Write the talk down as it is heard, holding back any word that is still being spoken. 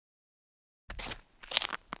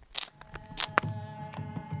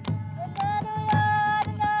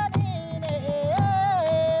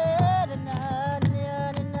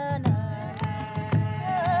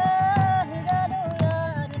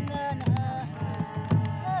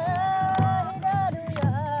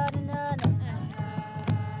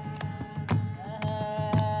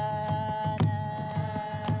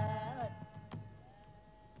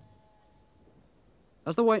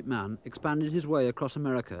As the white man expanded his way across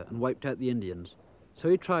America and wiped out the Indians, so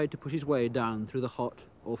he tried to push his way down through the hot,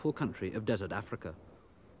 awful country of desert Africa.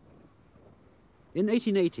 In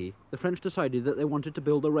 1880, the French decided that they wanted to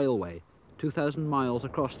build a railway 2,000 miles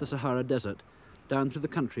across the Sahara Desert down through the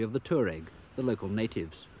country of the Tuareg, the local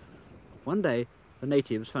natives. One day, the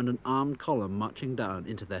natives found an armed column marching down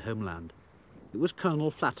into their homeland. It was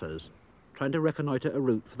Colonel Flatters, trying to reconnoitre a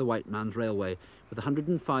route for the white man's railway with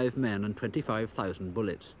 105 men and 25,000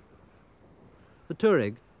 bullets. The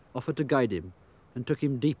Tuareg offered to guide him and took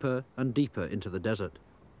him deeper and deeper into the desert.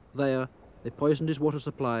 There, they poisoned his water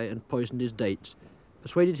supply and poisoned his dates,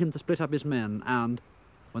 persuaded him to split up his men and,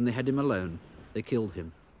 when they had him alone, they killed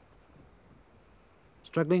him.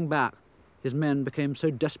 Struggling back, his men became so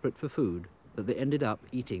desperate for food that they ended up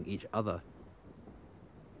eating each other.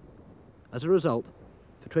 As a result,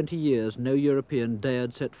 for 20 years no European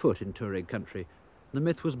dared set foot in Tuareg country. The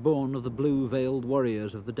myth was born of the blue-veiled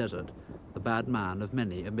warriors of the desert, the bad man of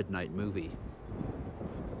many a midnight movie.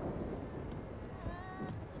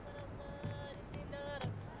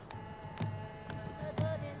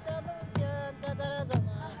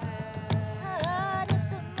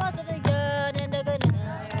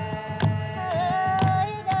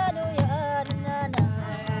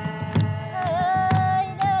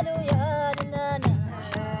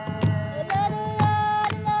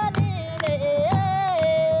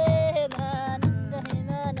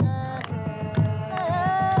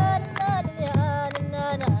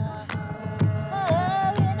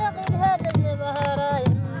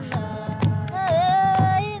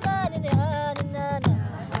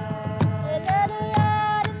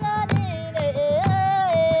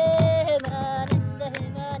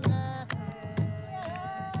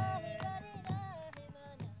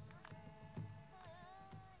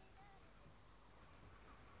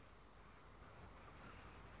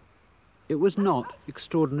 It was not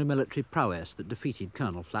extraordinary military prowess that defeated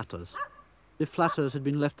Colonel Flatters. If Flatters had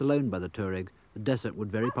been left alone by the Tuareg, the desert would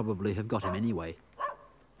very probably have got him anyway.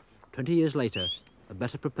 20 years later, a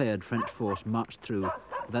better prepared French force marched through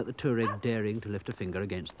without the Tuareg daring to lift a finger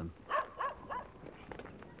against them.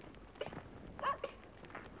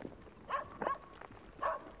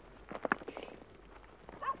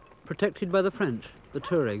 Protected by the French, the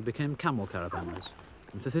Tuareg became camel caravanners,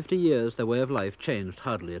 and for 50 years their way of life changed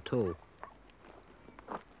hardly at all.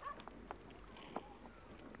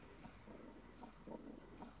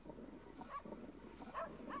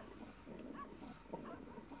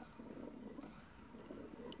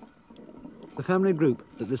 The family group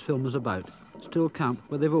that this film is about still camp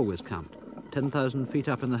where they've always camped, 10,000 feet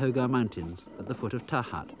up in the Hogar Mountains at the foot of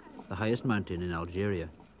Tahat, the highest mountain in Algeria.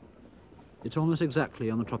 It's almost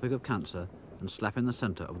exactly on the Tropic of Cancer and slap in the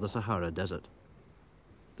centre of the Sahara Desert.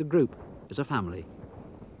 The group is a family,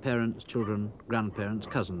 parents, children, grandparents,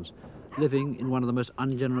 cousins, living in one of the most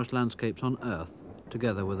ungenerous landscapes on earth,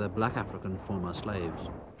 together with their black African former slaves,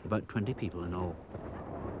 about 20 people in all.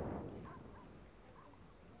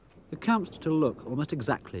 The camps still look almost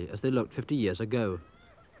exactly as they looked 50 years ago.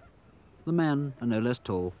 The men are no less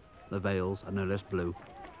tall, the veils are no less blue.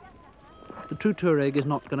 The true Tuareg is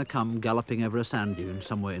not going to come galloping over a sand dune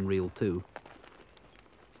somewhere in Reel 2.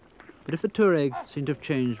 But if the Tuareg seem to have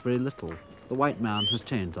changed very little, the white man has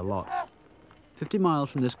changed a lot. 50 miles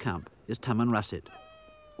from this camp is Tamanrasset,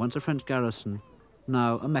 once a French garrison,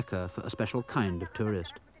 now a mecca for a special kind of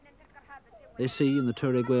tourist. They see in the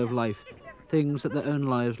Tuareg way of life things that their own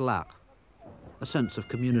lives lack: a sense of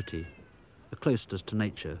community, a closeness to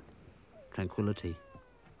nature, tranquility.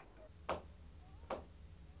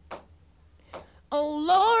 Oh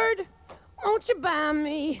Lord, won't you buy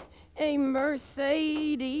me a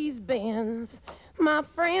Mercedes Benz? My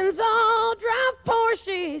friends all drive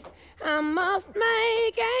Porsches, I must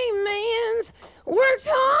make amends. Worked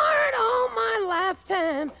hard all my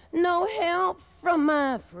lifetime, no help from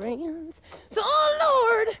my friends. So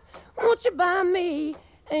oh Lord, won't you buy me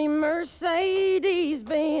a Mercedes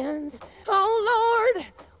Benz? Oh Lord,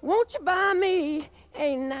 won't you buy me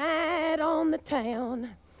a night on the town?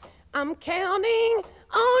 I'm counting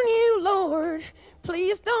on you, Lord,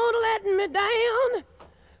 please don't let me down.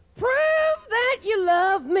 Prove that you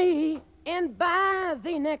love me and buy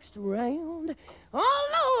the next round.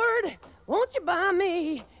 Oh Lord, won't you buy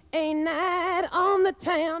me a night on the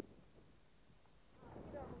town?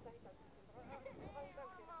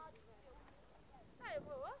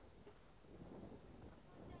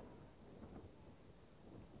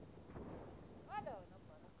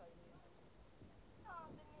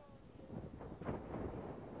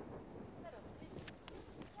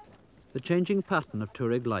 The changing pattern of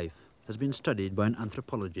Tuareg life has been studied by an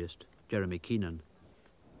anthropologist, Keenan.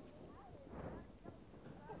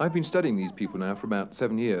 I've been studying these people now for about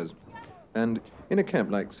 7 years, and in a camp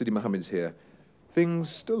like Sidi Mohammed's here, things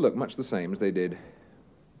still look much the same as they did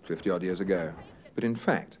 50-odd years ago. But in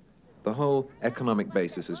fact, the whole economic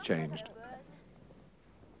basis has changed.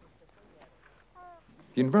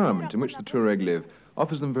 The environment in which the Tuareg live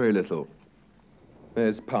offers them very little.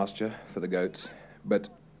 There's pasture for the goats, but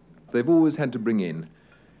they've always had to bring in,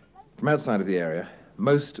 from outside of the area,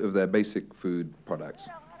 most of their basic food products: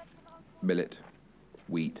 millet,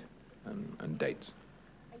 wheat, and dates.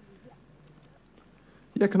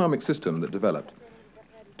 The economic system that developed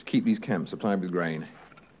to keep these camps supplied with grain,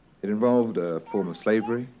 it involved a form of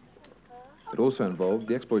slavery. It also involved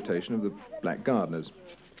the exploitation of the black gardeners.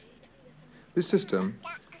 This system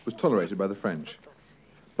was tolerated by the French.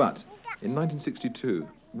 But in 1962,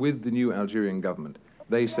 with the new Algerian government,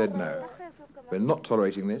 they said no. We're not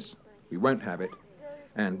tolerating this, we won't have it.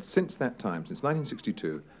 And since that time, since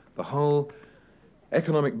 1962, the whole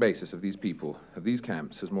economic basis of these people, of these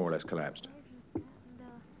camps, has more or less collapsed.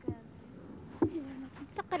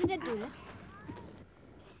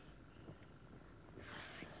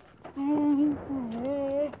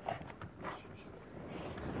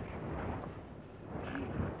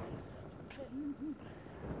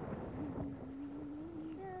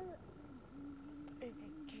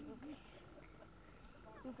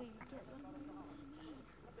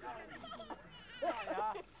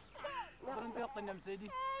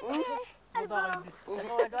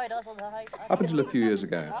 Up until a few years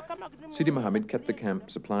ago, Sidi Mohammed kept the camp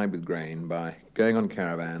supplied with grain by going on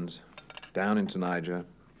caravans down into Niger,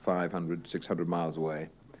 500, 600 miles away,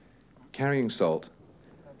 carrying salt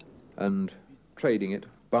and trading it,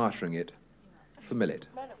 bartering it for millet.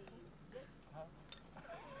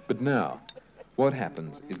 But now, what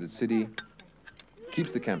happens is that Sidi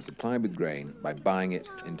keeps the camp supplied with grain by buying it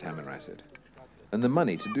in Tamanrasset. And the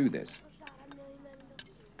money to do this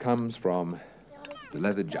comes from the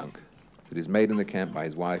leather junk that is made in the camp by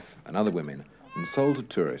his wife and other women and sold to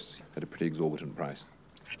tourists at a pretty exorbitant price.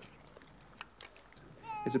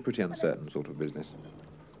 It's a pretty uncertain sort of business.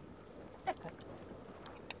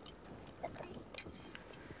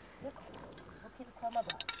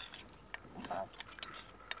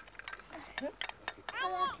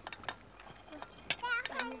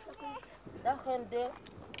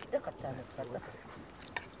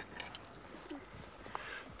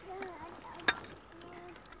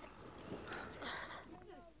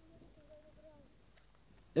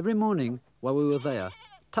 Every morning while we were there,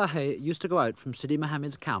 Tahat used to go out from Sidi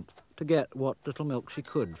Mohammed's camp to get what little milk she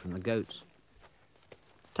could from the goats.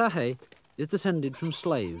 Tahat is descended from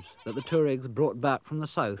slaves that the Tuaregs brought back from the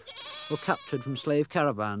south or captured from slave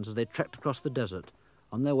caravans as they trekked across the desert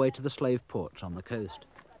on their way to the slave ports on the coast.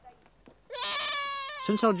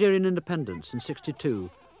 Since Algerian independence in '62,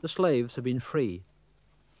 the slaves have been free.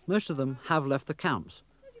 Most of them have left the camps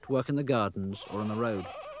to work in the gardens or on the road,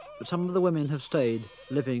 but some of the women have stayed,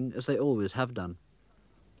 living as they always have done.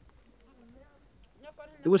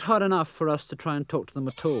 It was hard enough for us to try and talk to them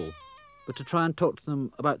at all, but to try and talk to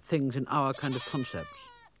them about things in our kind of concepts,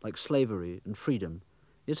 like slavery and freedom,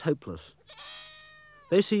 is hopeless.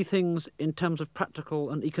 They see things in terms of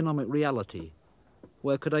practical and economic reality.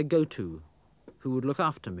 Where could I go to? Who would look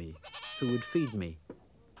after me? Who would feed me?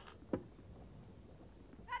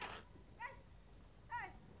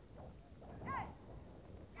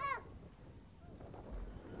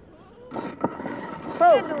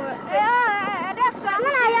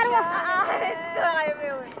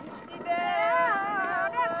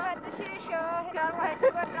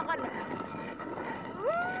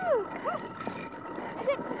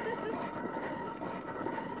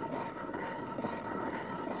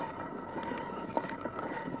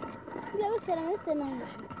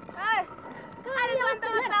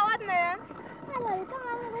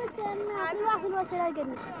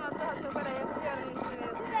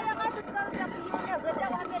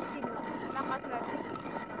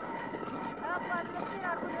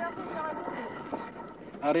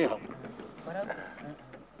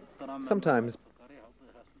 Sometimes,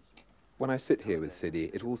 when I sit here with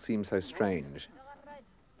Sidi, it all seems so strange.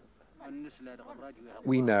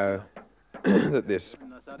 We know that this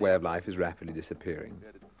way of life is rapidly disappearing.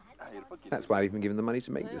 That's why we've been given the money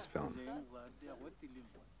to make this film.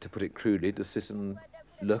 To put it crudely, to sit and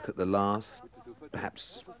look at the last,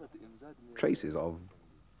 perhaps, traces of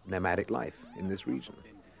nomadic life in this region.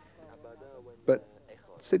 But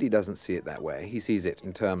Sidi doesn't see it that way. He sees it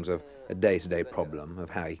in terms of a day-to-day problem of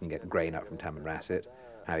how he can get grain up from Tamanrasset,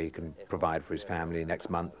 how he can provide for his family next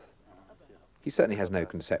month. He certainly has no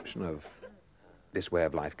conception of this way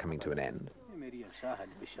of life coming to an end.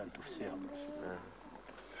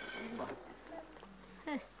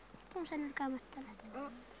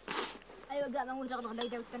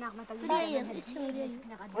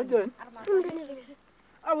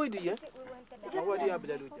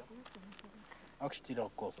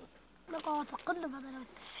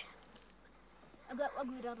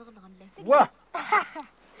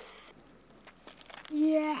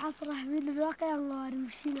 يا حسرة من الواقع الله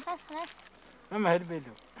نمشي خلاص خلاص ما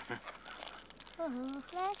هالبيلو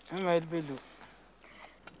خلاص ما هالبيلو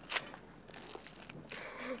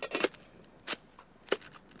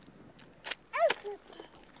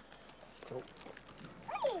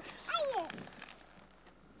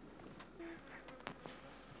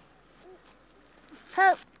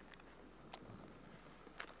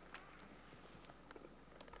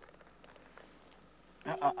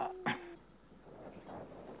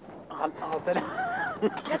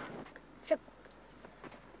شك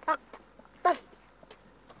طف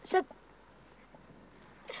شك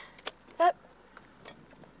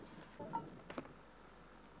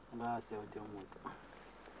خلاص يا ودي أموت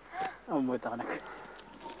أموت عنك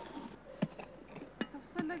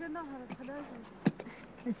خلق النهر خلاص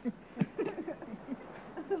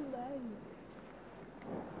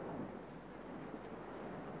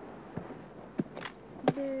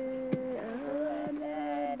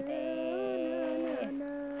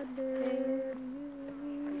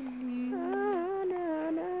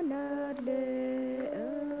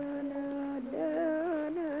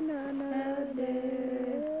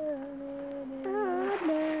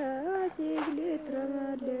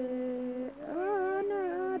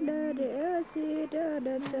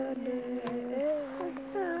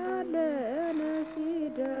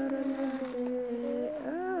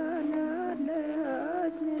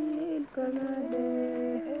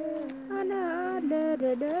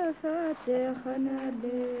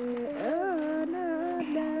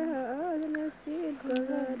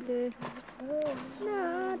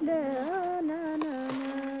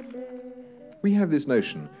We have this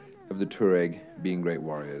notion of the Tuareg being great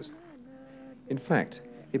warriors. In fact,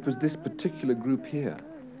 it was this particular group here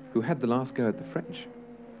who had the last go at the French.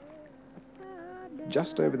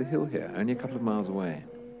 Just over the hill here, only a couple of miles away.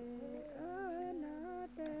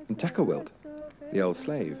 And Takawelt, the old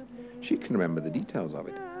slave, she can remember the details of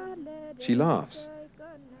it. She laughs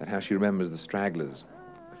at how she remembers the stragglers,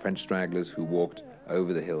 the French stragglers who walked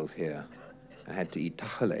over the hills here and had to eat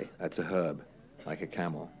tahale, that's a herb, like a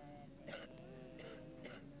camel.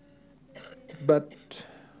 But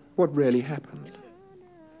what really happened?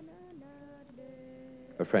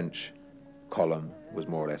 The French column was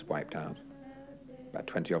more or less wiped out. About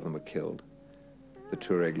 20 of them were killed. The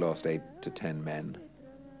Tuareg lost 8 to 10 men.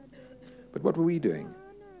 But what were we doing?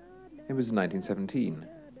 It was 1917.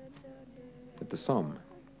 At the Somme,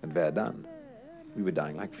 at Verdun, we were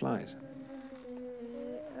dying like flies.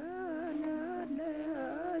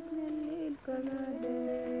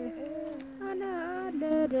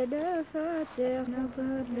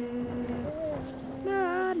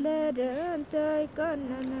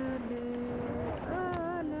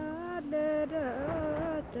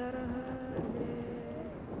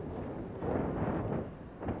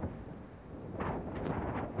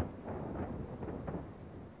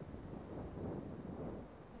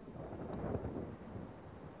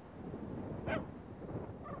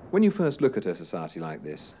 When you first look at a society like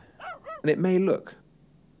this, and it may look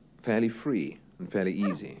fairly free and fairly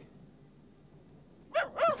easy,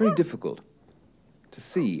 it's very difficult to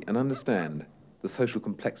see and understand the social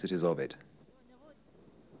complexities of it.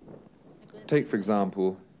 Take, for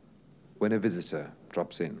example, when a visitor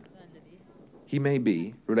drops in. He may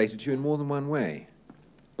be related to you in more than one way,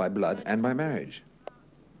 by blood and by marriage.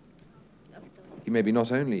 He may be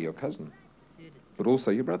not only your cousin, but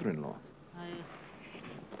also your brother-in-law.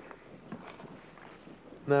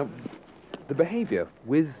 Now, the behavior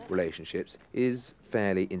with relationships is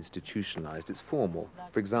fairly institutionalized. It's formal.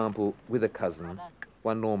 For example, with a cousin,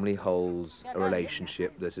 one normally holds a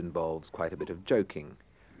relationship that involves quite a bit of joking.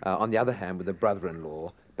 On the other hand, with a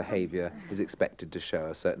brother-in-law, behavior is expected to show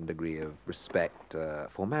a certain degree of respect,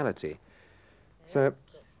 formality. So,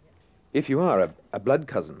 if you are a blood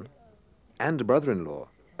cousin and a brother-in-law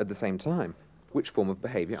at the same time, which form of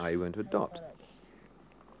behavior are you going to adopt?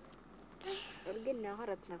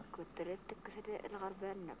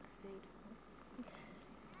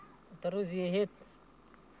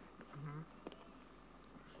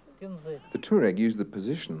 The Tuareg use the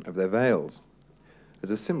position of their veils as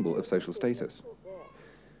a symbol of social status,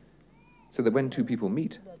 so that when two people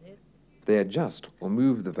meet, they adjust or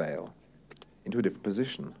move the veil into a different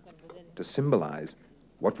position to symbolize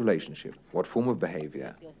what relationship, what form of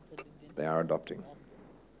behavior they are adopting.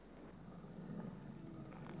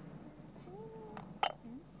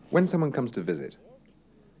 When someone comes to visit,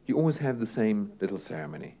 you always have the same little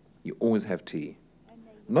ceremony. You always have tea.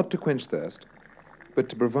 Not to quench thirst, but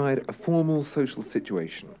to provide a formal social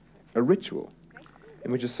situation, a ritual,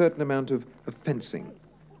 in which a certain amount of fencing,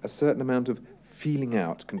 a certain amount of feeling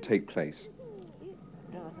out can take place.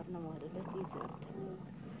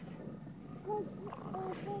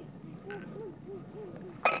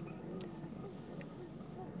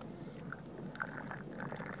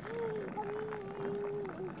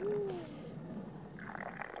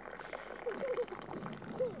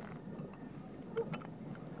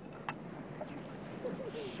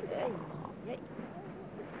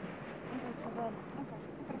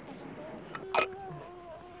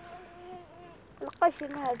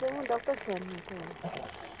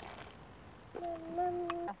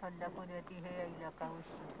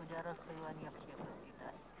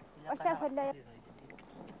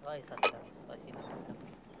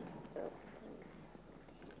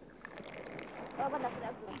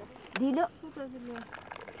 Dilo.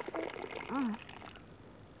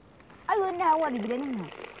 Ayun na, wala dibilan mo.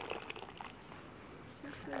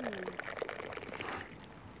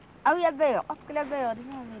 Awi abeyo, akla abeyo, di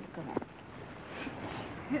mo may kana.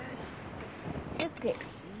 Sikre.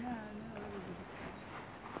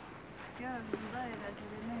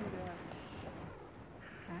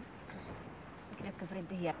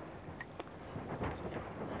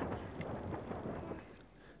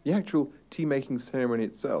 The actual tea-making ceremony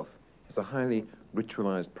itself is a highly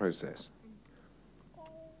ritualized process.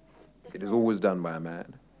 It is always done by a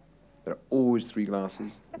man. There are always 3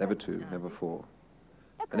 glasses, never 2, never 4.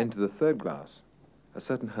 And into the 3rd glass, a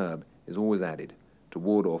certain herb is always added to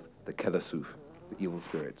ward off the kelasuf, the evil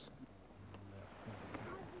spirits.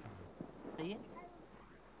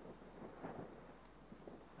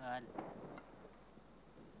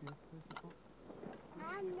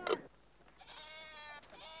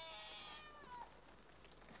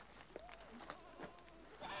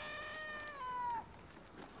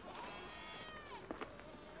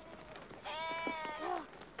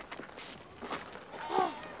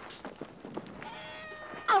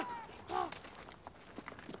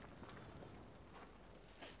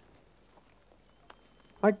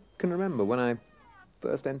 I can remember when I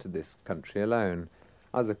first entered this country alone.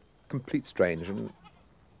 I was a complete stranger, and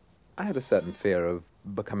I had a certain fear of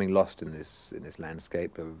becoming lost in this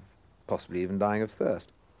landscape, of possibly even dying of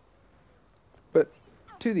thirst. But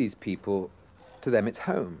to these people, to them it's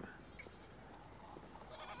home.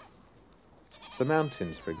 The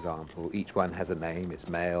mountains, for example, each one has a name. It's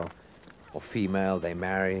male or female, they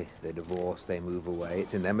marry, they divorce, they move away.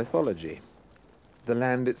 It's in their mythology. The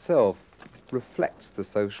land itself reflects the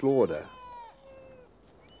social order.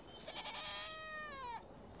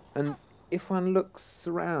 And if one looks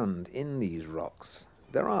around in these rocks,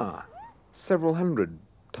 there are several hundred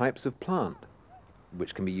types of plant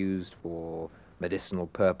which can be used for medicinal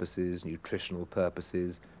purposes, nutritional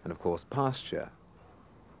purposes, and of course pasture.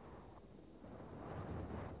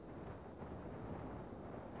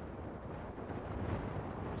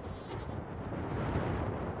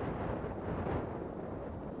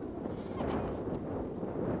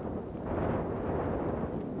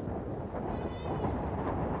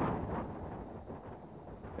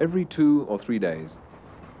 Every 2 or 3 days,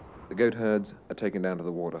 the goat herds are taken down to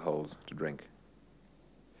the water holes to drink.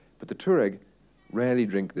 But the Tuareg rarely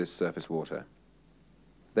drink this surface water.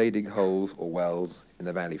 They dig holes or wells in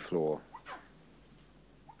the valley floor,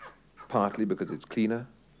 partly because it's cleaner,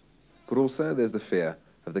 but also there's the fear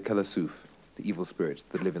of the kelasuf, the evil spirits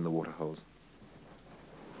that live in the water holes.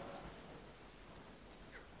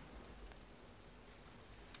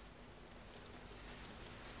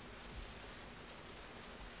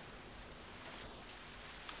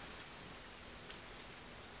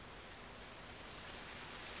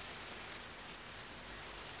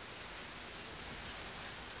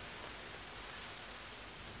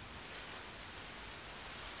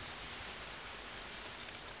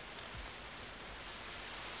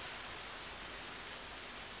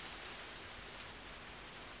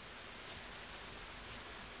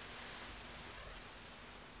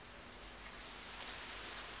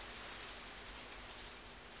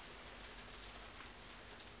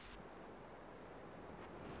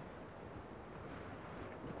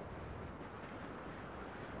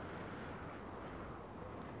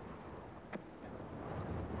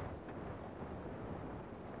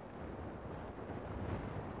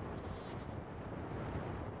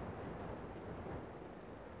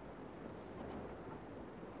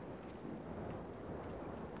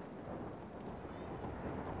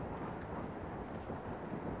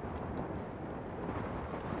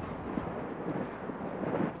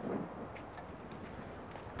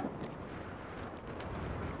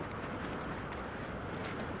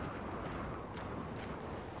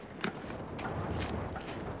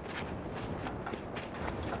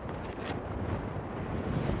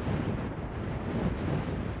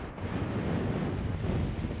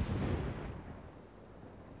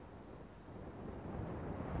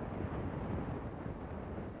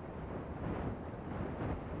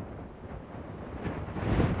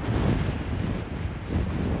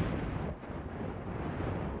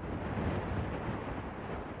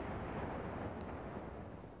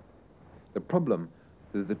 The problem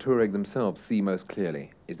that the Tuareg themselves see most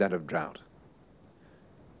clearly is that of drought.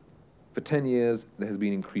 For 10 years, there has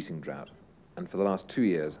been increasing drought, and for the last 2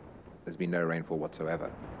 years, there's been no rainfall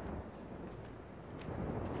whatsoever.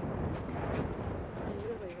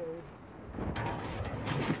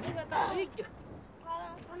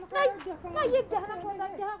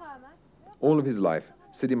 All of his life,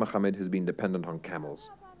 Sidi Mohammed has been dependent on camels.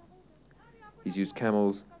 He's used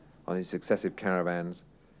camels on his successive caravans,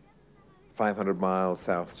 500 miles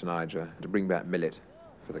south to Niger, to bring back millet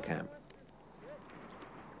for the camp.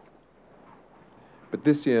 But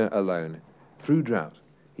this year alone, through drought,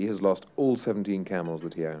 he has lost all 17 camels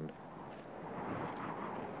that he owned.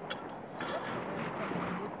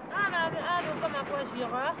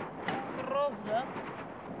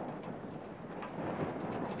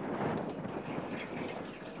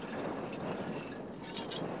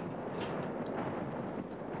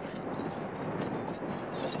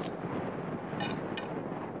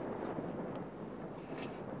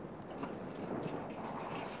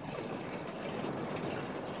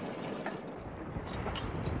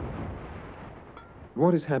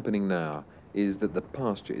 What is happening now is that the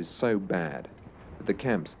pasture is so bad that the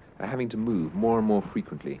camps are having to move more and more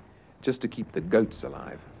frequently just to keep the goats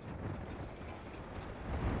alive.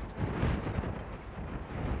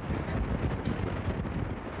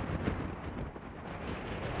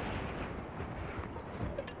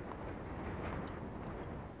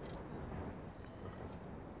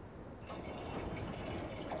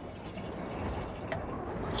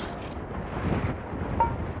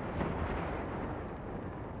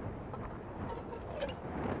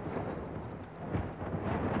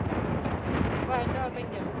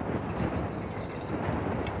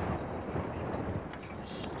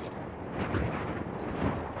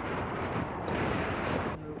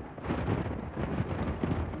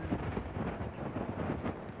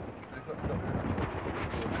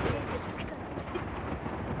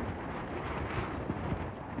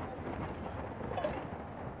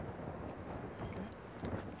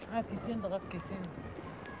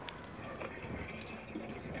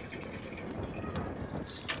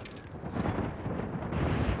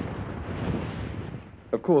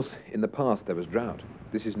 Of course, in the past there was drought.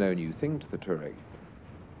 This is no new thing to the Tuareg.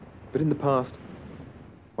 But in the past,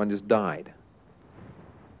 one just died.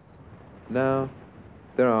 Now,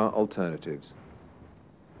 there are alternatives.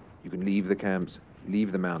 You can leave the camps,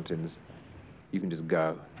 leave the mountains, you can just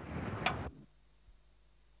go.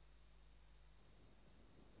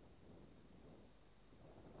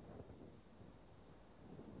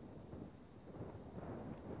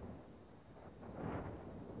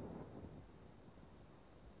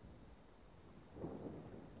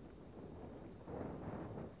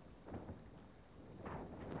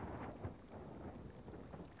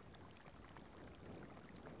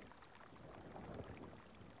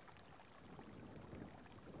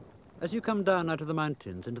 As you come down out of the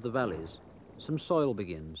mountains into the valleys, some soil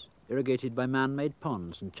begins, irrigated by man-made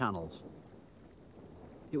ponds and channels.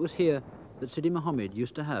 It was here that Sidi Mohammed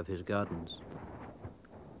used to have his gardens.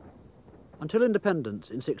 Until independence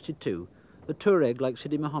in '62, the Tuareg, like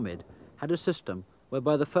Sidi Mohammed, had a system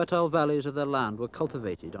whereby the fertile valleys of their land were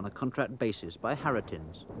cultivated on a contract basis by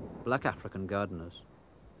Haratins, black African gardeners.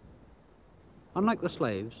 Unlike the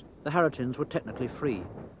slaves, the Haratins were technically free,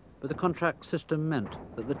 but the contract system meant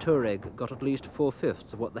that the Tuareg got at least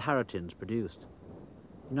 4/5 of what the Haratins produced.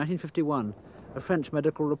 In 1951, a French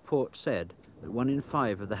medical report said that 1 in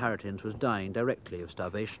 5 of the Haratins was dying directly of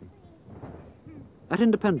starvation. At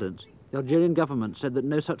independence, the Algerian government said that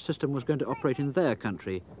no such system was going to operate in their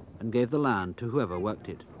country and gave the land to whoever worked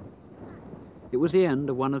it. It was the end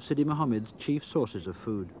of one of Sidi Mohammed's chief sources of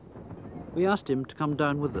food. We asked him to come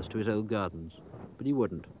down with us to his old gardens, but he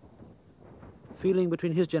wouldn't. Feeling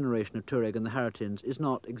between his generation of Tuareg and the Haratins is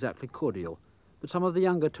not exactly cordial, but some of the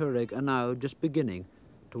younger Tuareg are now just beginning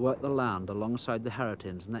to work the land alongside the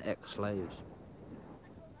Haratins and their ex-slaves.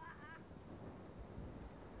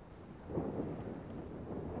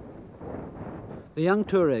 The young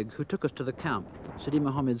Tuareg who took us to the camp, Sidi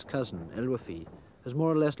Mohammed's cousin, El Wafi, has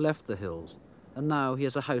more or less left the hills, and now he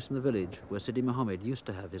has a house in the village where Sidi Mohammed used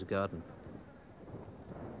to have his garden.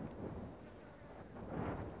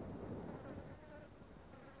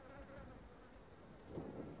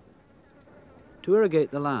 To irrigate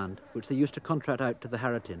the land, which they used to contract out to the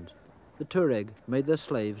Haratins, the Tuareg made their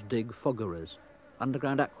slaves dig fogaras,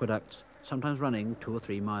 underground aqueducts, sometimes running 2 or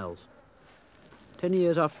 3 miles. 10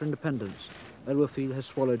 years after independence, El Wafi has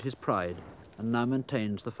swallowed his pride and now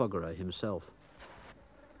maintains the fogara himself.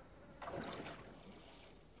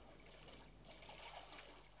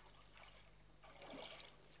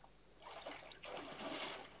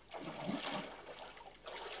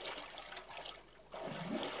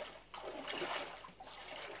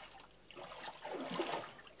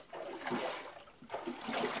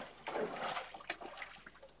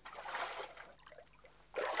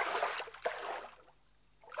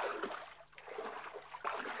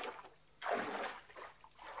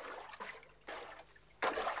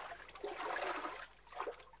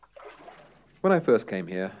 When I first came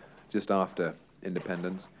here, just after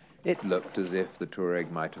independence, it looked as if the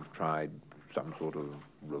Tuareg might have tried some sort of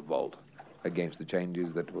revolt against the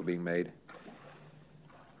changes that were being made.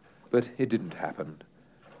 But it didn't happen.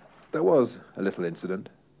 There was a little incident.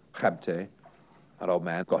 Khabte, an old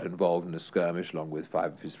man, got involved in a skirmish along with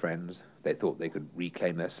 5 of his friends. They thought they could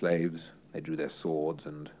reclaim their slaves. They drew their swords,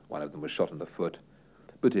 and one of them was shot in the foot.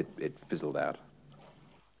 But it fizzled out.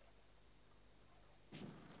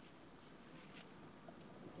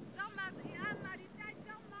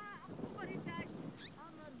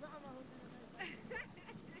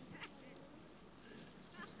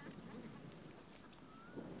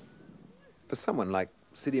 For someone like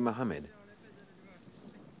Sidi Mohammed,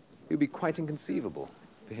 it would be quite inconceivable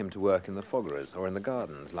for him to work in the fogaras or in the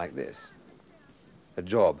gardens like this. A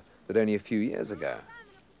job that only a few years ago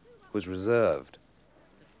was reserved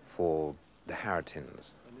for the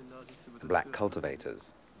Haratins, the black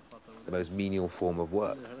cultivators, the most menial form of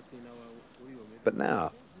work. But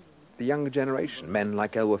now, the younger generation, men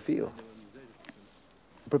like El Wafil,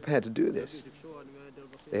 are prepared to do this.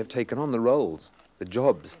 They have taken on the roles, the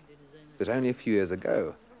jobs, that only a few years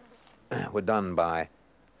ago were done by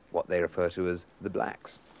what they refer to as the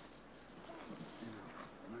blacks.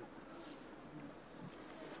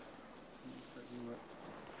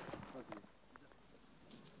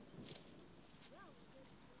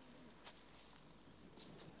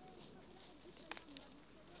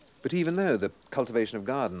 But even though the cultivation of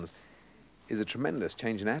gardens is a tremendous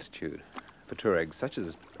change in attitude for Tuaregs such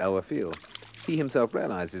as El Wafil, he himself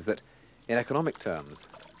realizes that in economic terms,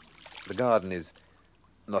 the garden is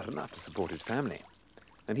not enough to support his family,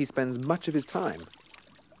 and he spends much of his time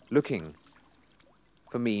looking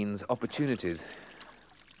for means, opportunities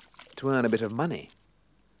to earn a bit of money,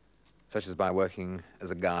 such as by working as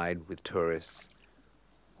a guide with tourists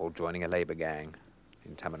or joining a labor gang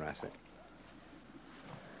in Tamanrasset.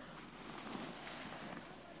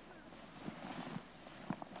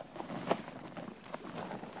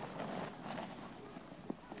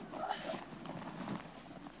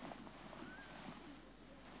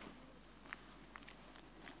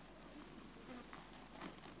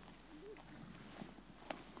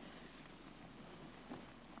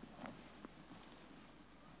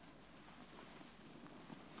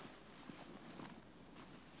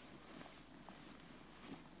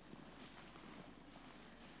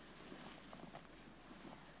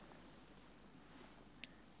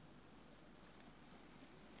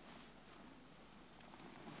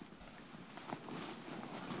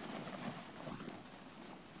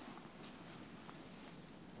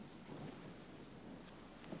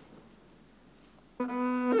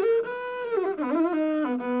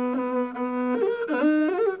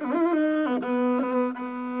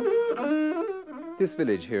 This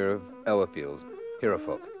village here of El Wafil's,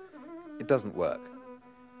 Hirafok, it doesn't work.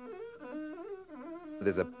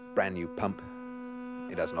 There's a brand new pump,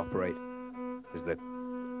 it doesn't operate. There's the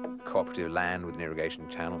cooperative land with an irrigation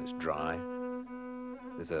channel, it's dry.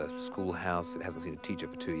 There's a schoolhouse, it hasn't seen a teacher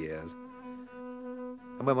for 2 years.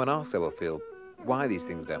 And when one asks El Wafil why these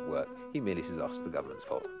things don't work, he merely says, oh, it's the government's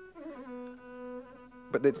fault.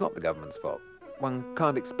 But it's not the government's fault. One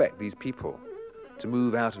can't expect these people to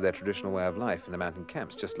move out of their traditional way of life in the mountain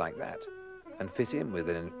camps just like that and fit in with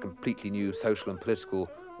a completely new social and political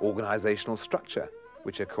organizational structure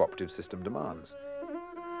which a cooperative system demands.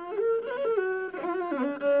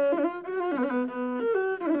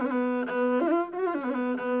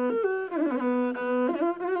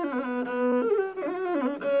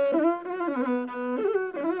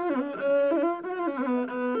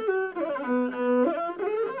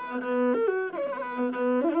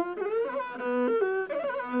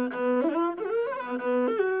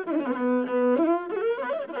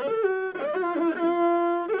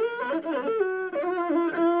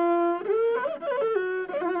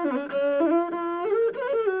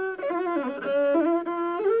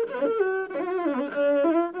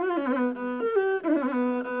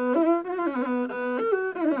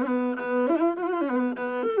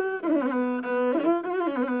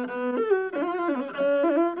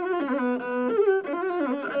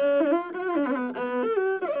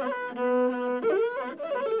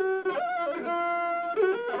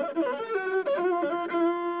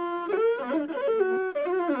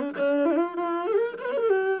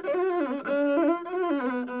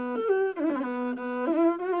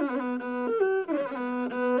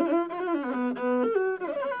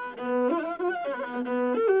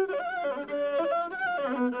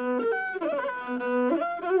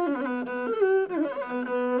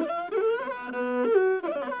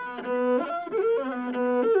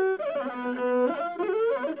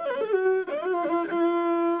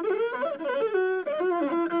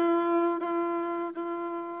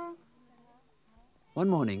 One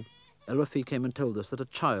morning, El Wafi came and told us that a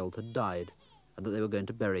child had died and that they were going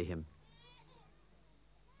to bury him.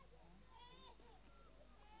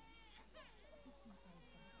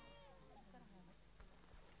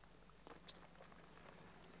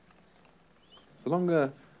 The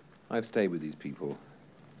longer I've stayed with these people,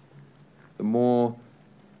 the more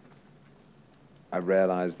I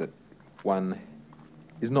realize that one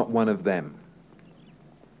is not one of them.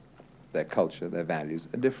 Their culture, their values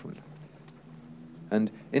are different. And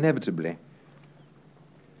inevitably,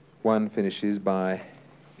 one finishes by,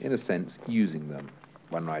 in a sense, using them.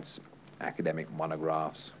 One writes academic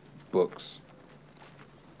monographs, books,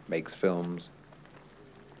 makes films.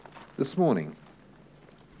 This morning,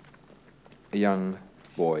 a young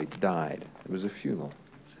boy died. It was a funeral.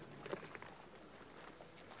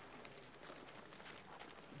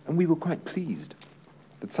 And we were quite pleased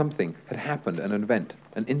that something had happened, an event,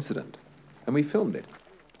 an incident, and we filmed it.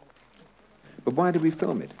 But why did we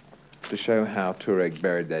film it? To show how Tuareg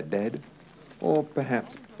buried their dead? Or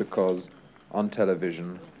perhaps because on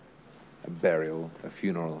television, a burial, a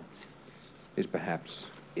funeral, is perhaps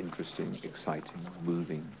interesting, exciting,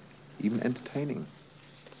 moving, even entertaining?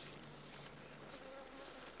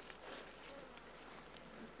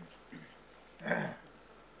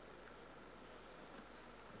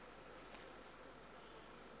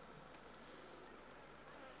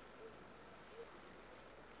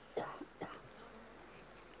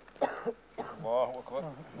 الله أكبر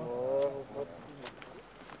الله أكبر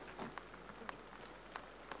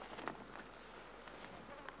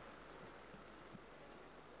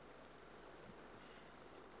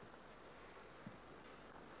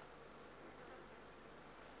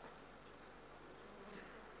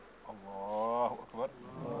الله أكبر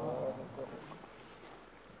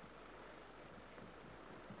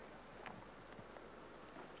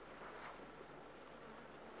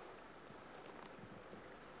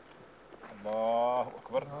الله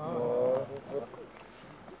أكبر الله أكبر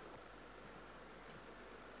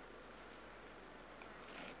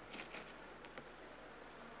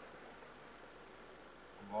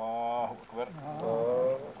الله أكبر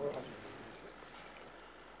الله أكبر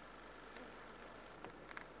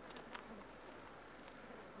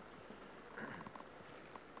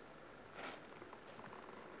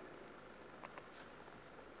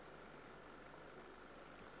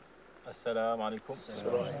السلام عليكم.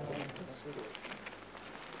 السلام عليكم.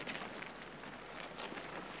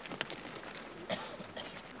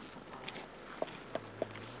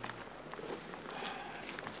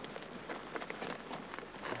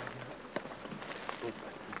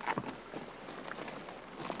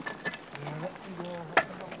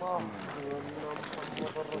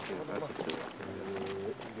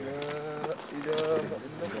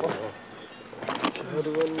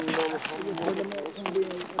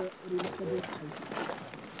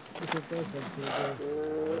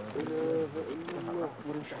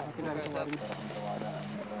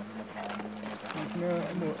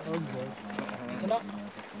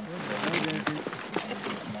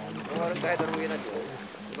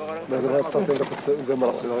 زي ما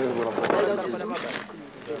رحت غير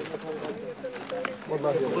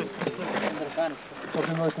والله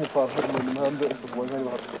ما يكون فارغ من هذا الاسبوع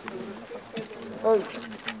هاي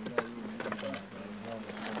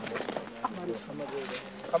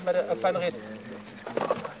خمر أكفان غير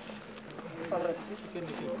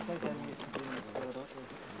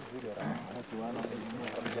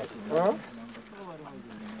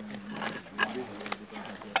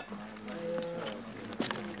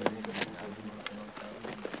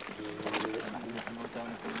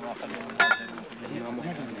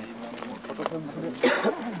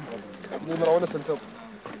مروانة سنتاب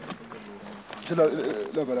لا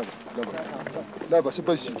لا لا لا لا بس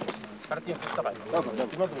بيشي لا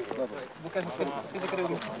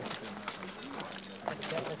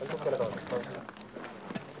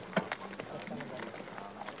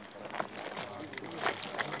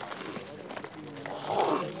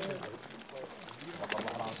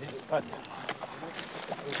لا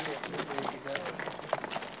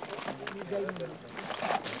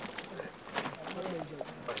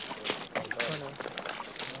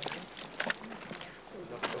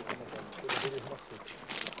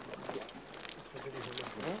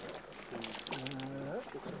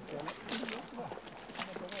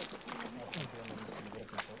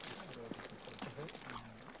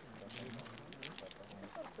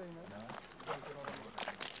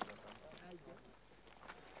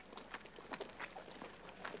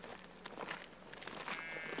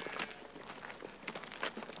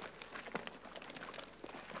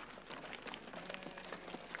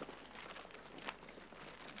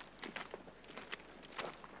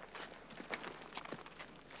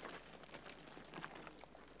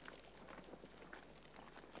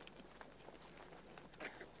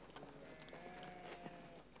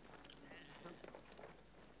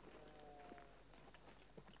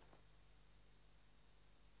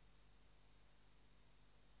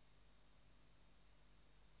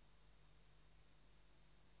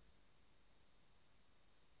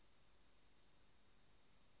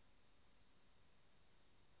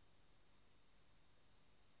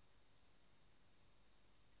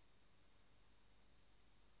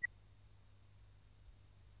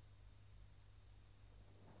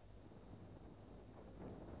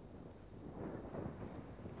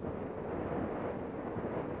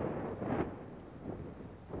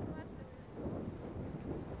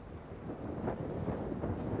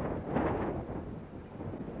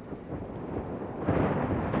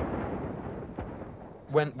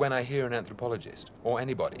when I hear an anthropologist or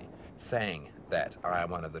anybody saying that I am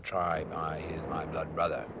one of the tribe, he is my blood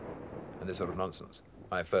brother, and this sort of nonsense,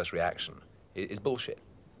 my first reaction is bullshit.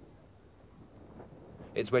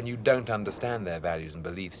 It's when you don't understand their values and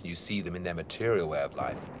beliefs and you see them in their material way of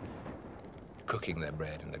life, cooking their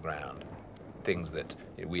bread in the ground, things that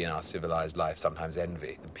we in our civilized life sometimes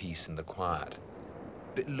envy, the peace and the quiet.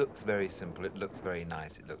 But it looks very simple, it looks very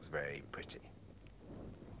nice, it looks very pretty.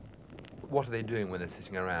 What are they doing when they're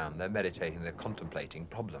sitting around? They're meditating, they're contemplating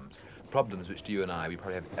problems. Problems which to you and I, we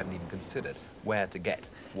probably haven't even considered. Where to get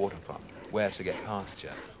water from, where to get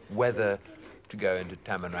pasture, whether to go into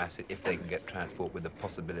Tamanrasset if they can get transport with the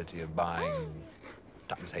possibility of buying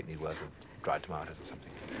tuppence halfpenny's worth of dried tomatoes or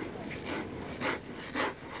something.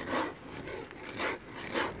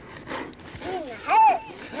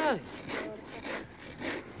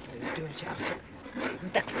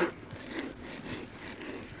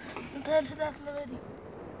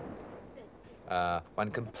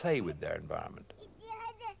 One can play with their environment.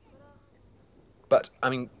 But, I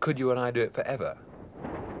mean, could you and I do it forever?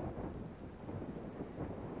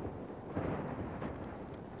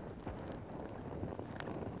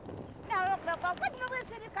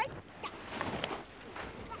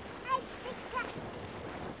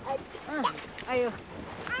 ايوه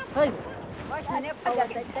طيب واش من يبقى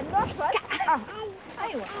جالسه النصفر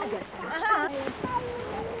ايوه جالسه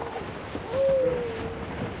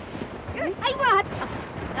ايوه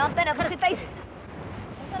اعطينا خشيتي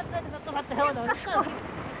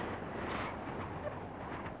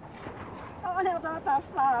انا ضغط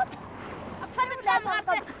الصاد افرد لا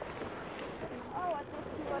صوت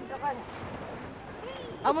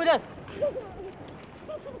امولات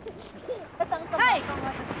هاي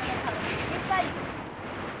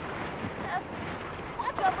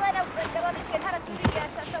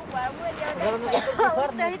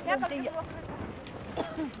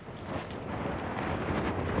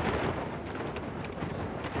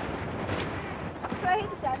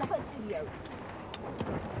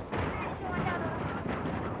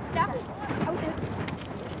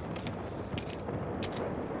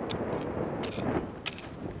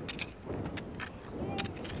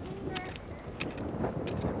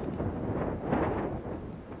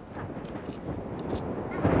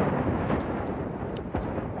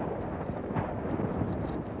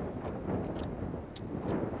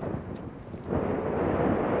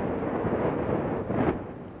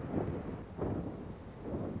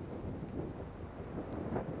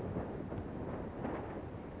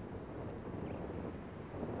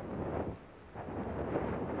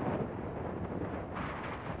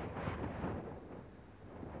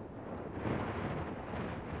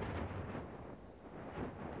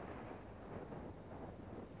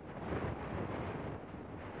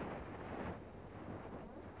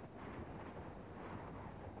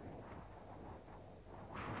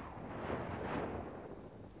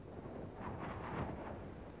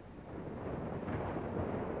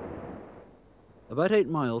About 8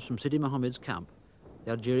 miles from Sidi Mohammed's camp,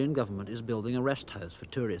 the Algerian government is building a rest house for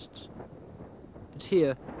tourists. It's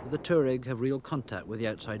here that the Tuareg have real contact with the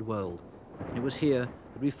outside world, and it was here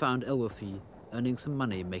that we found El Wafi earning some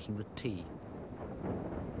money making the tea.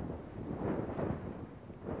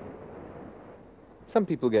 Some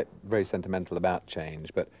people get very sentimental about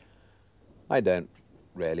change, but I don't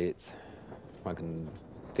really. One can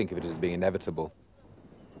think of it as being inevitable.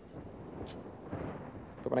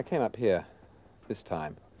 But when I came up here this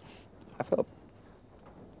time, I felt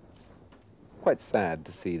quite sad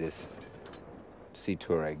to see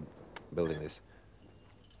Tuareg building this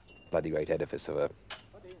bloody great edifice of a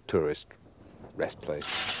tourist rest place.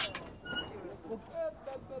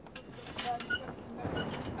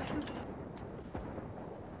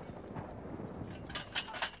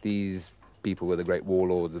 These people were the great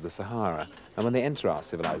warlords of the Sahara, and when they enter our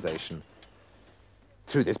civilization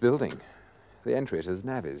through this building, they enter it as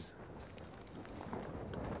navvies.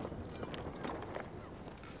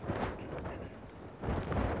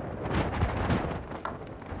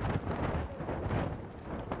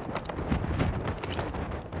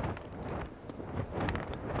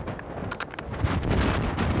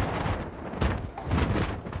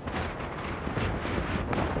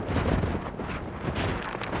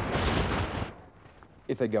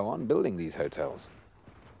 If they go on building these hotels,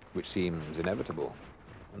 which seems inevitable,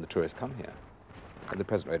 and the tourists come here, at the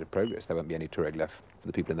present rate of progress, there won't be any Tuareg left for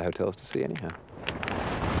the people in the hotels to see anyhow.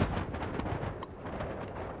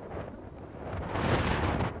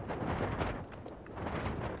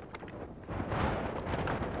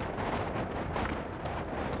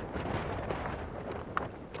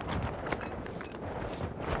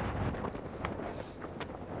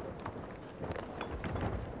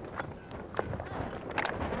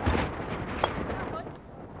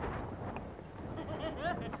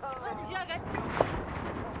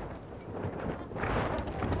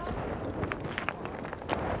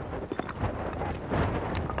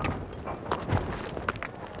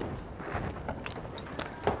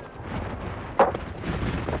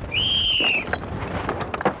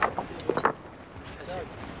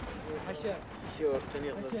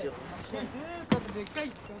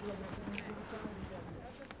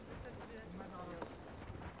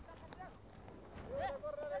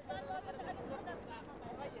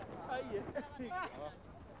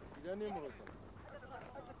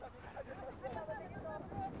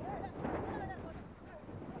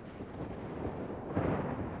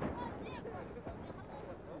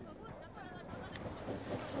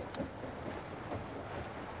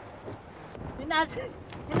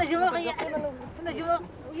 هنا جمهوري هنا جمهور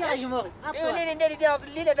ويا جمهوري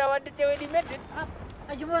الليلة ده ودت وين مدد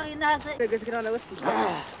جمهوري الناس قلت انا وقتي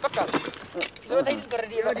فكر زود هي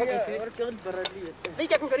البرديه وركب البرديه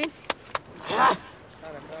ليك يكون كريم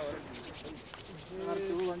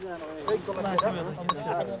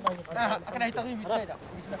انا هي تغيير متشايده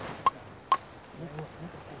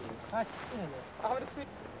هاي احمد كسير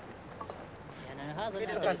هذا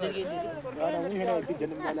انا من هنا جدا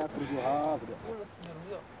من هنا كلها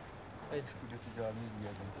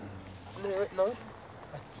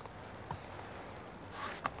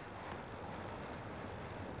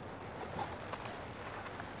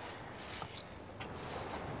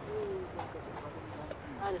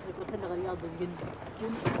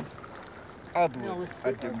عضو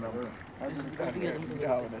قدم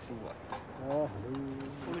هذا ونسوه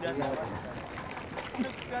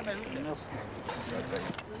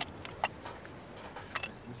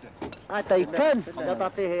يكن لا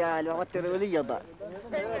تعطيه يا الموتر ولي يضع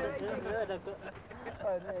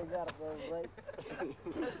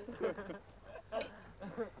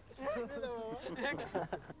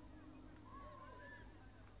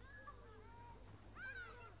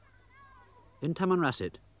In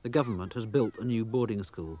Tamanrasset, the government has built a new boarding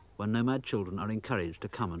school where nomad children are encouraged to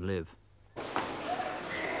come and live.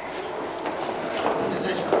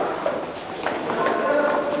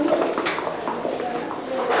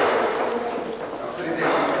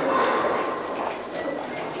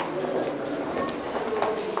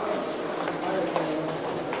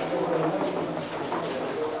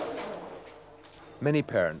 Many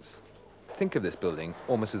parents think of this building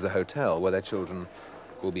almost as a hotel where their children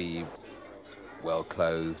will be well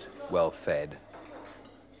clothed, well fed.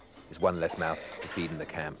 There's one less mouth to feed in the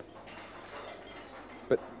camp.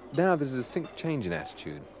 But now there's a distinct change in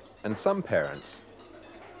attitude, and some parents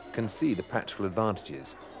can see the practical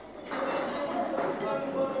advantages.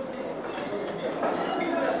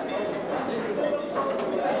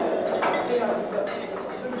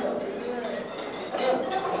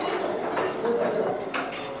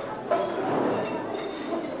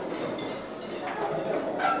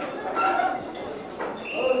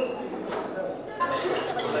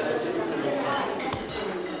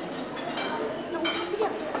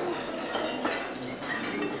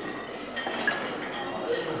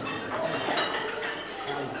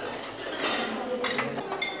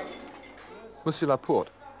 Monsieur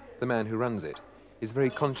Laporte, the man who runs it, is very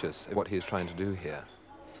conscious of what he is trying to do here.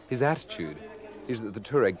 His attitude is that the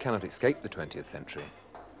Tuareg cannot escape the 20th century.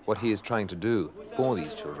 What he is trying to do for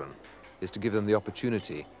these children is to give them the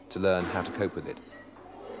opportunity to learn how to cope with it.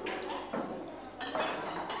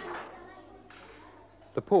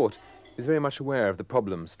 Laporte is very much aware of the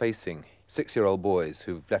problems facing 6-year-old boys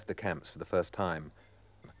who've left the camps for the first time,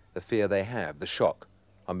 the fear they have, the shock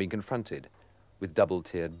on being confronted with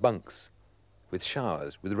double-tiered bunks, with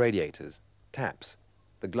showers, with radiators, taps,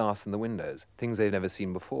 the glass in the windows, things they've never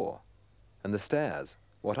seen before. And the stairs,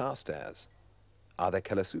 what are stairs? Are there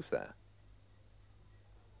kelasuf there?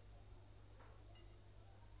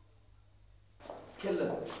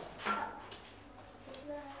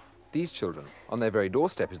 These children, on their very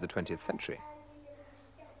doorstep is the 20th century.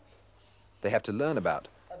 They have to learn about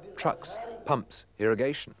trucks, pumps,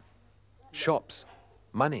 irrigation, shops,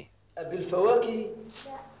 money.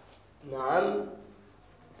 نعم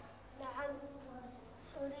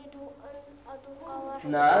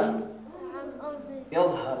نعم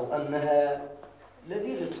يظهر أنها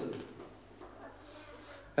لذيذة.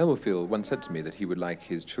 Elmerfield once said to me that he would like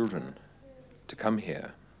his children to come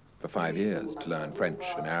here for 5 years to learn French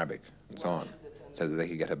and Arabic and so on, so that they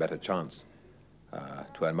could get a better chance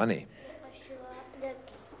to earn money.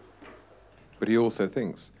 But he also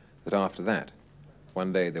thinks that after that,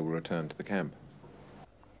 one day they will return to the camp.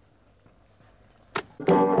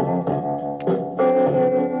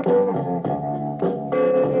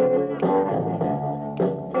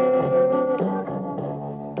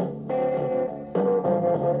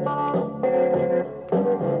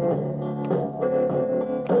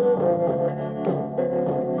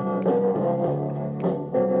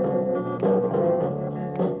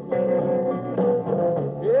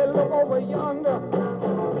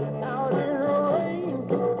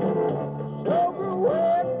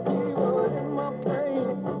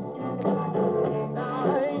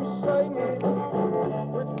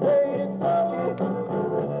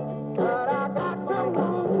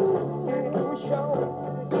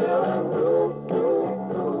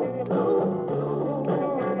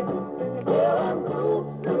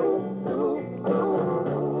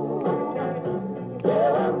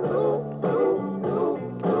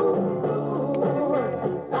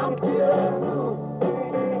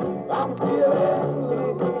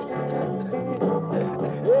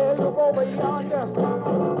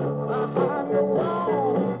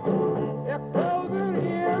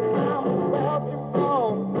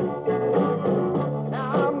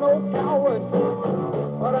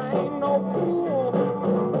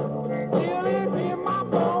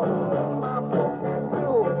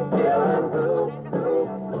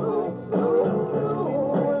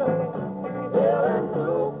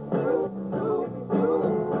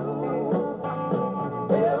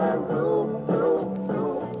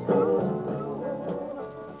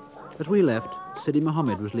 we left, Sidi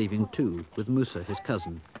Mohammed was leaving too, with Musa, his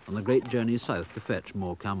cousin, on the great journey south to fetch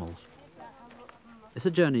more camels. It's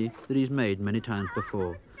a journey that he's made many times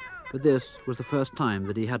before, but this was the first time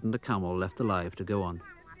that he hadn't a camel left alive to go on.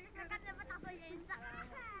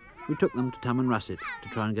 We took them to Tamanrasset to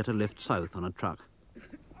try and get a lift south on a truck.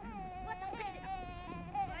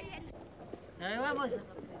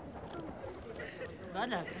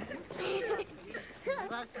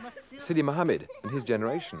 Sidi Mohammed and his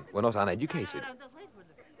generation were not uneducated.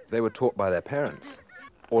 They were taught by their parents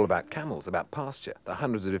all about camels, about pasture, the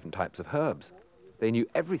hundreds of different types of herbs. They knew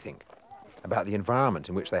everything about the environment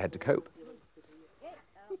in which they had to cope.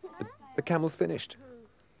 But the camel's finished.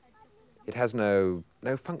 It has no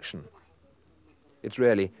function. It's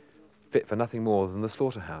really fit for nothing more than the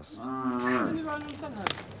slaughterhouse.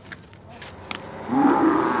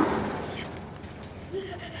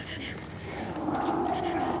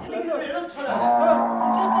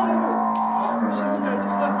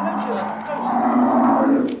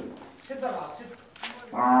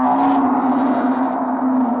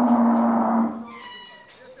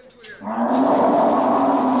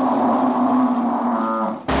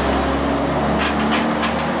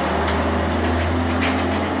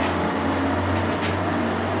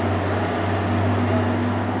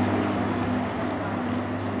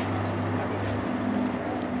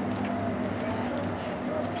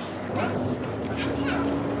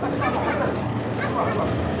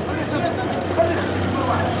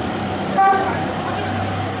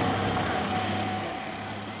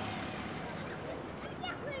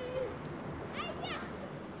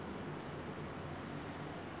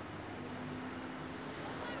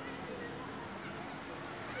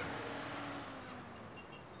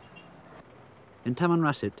 In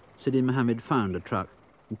Tamanrasset, Sidi Mohammed found a truck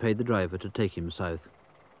and paid the driver to take him south.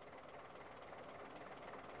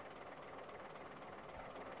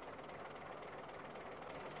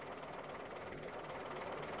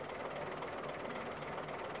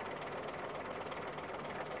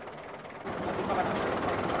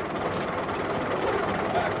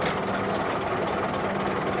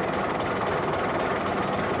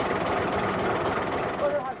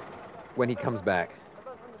 When he comes back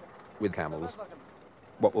with camels,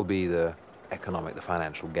 what will be the economic, the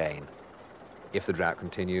financial gain? If the drought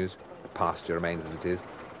continues, the pasture remains as it is,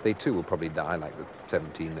 they too will probably die like the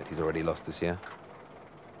 17 that he's already lost this year.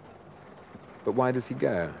 But why does he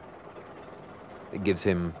go? It gives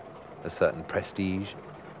him a certain prestige.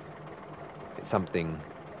 It's something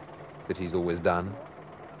that he's always done,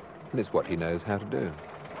 and it's what he knows how to do.